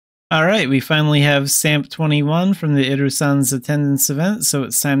Alright, we finally have stamp 21 from the Irusan's attendance event, so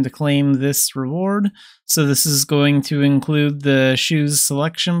it's time to claim this reward. So this is going to include the shoes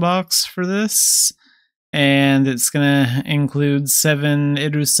selection box for this, and it's going to include 7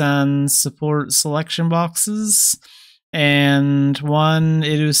 Irusan support selection boxes, and 1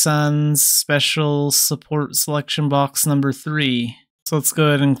 Irusan special support selection box number 3. So let's go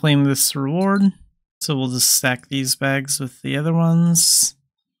ahead and claim this reward. So we'll just stack these bags with the other ones.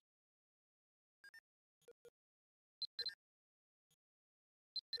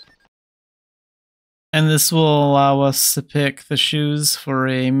 And this will allow us to pick the shoes for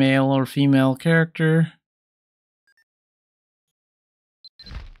a male or female character.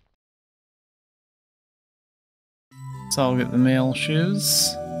 So I'll get the male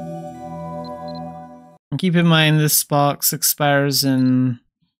shoes. And keep in mind this box expires in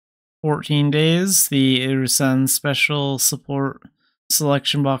 14 days, the Irusan Special Support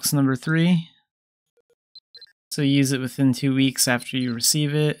Selection Box number 3. So use it within 2 weeks after you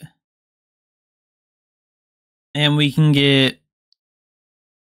receive it. And we can get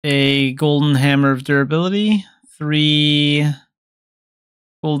a Golden Hammer of Durability, 3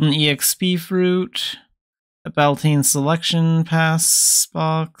 Golden EXP Fruit, a Baltine Selection Pass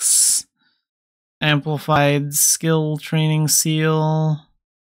box, Amplified Skill Training Seal,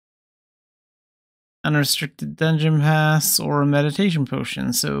 Unrestricted Dungeon Pass, or a Meditation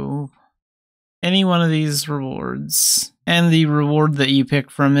Potion. So any one of these rewards. And the reward that you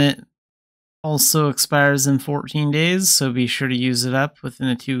pick from it also expires in 14 days, so be sure to use it up within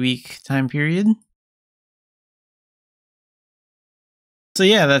a 2-week time period. So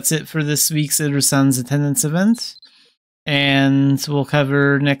yeah, that's it for this week's Irusan's attendance event. And we'll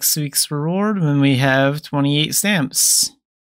cover next week's reward when we have 28 stamps.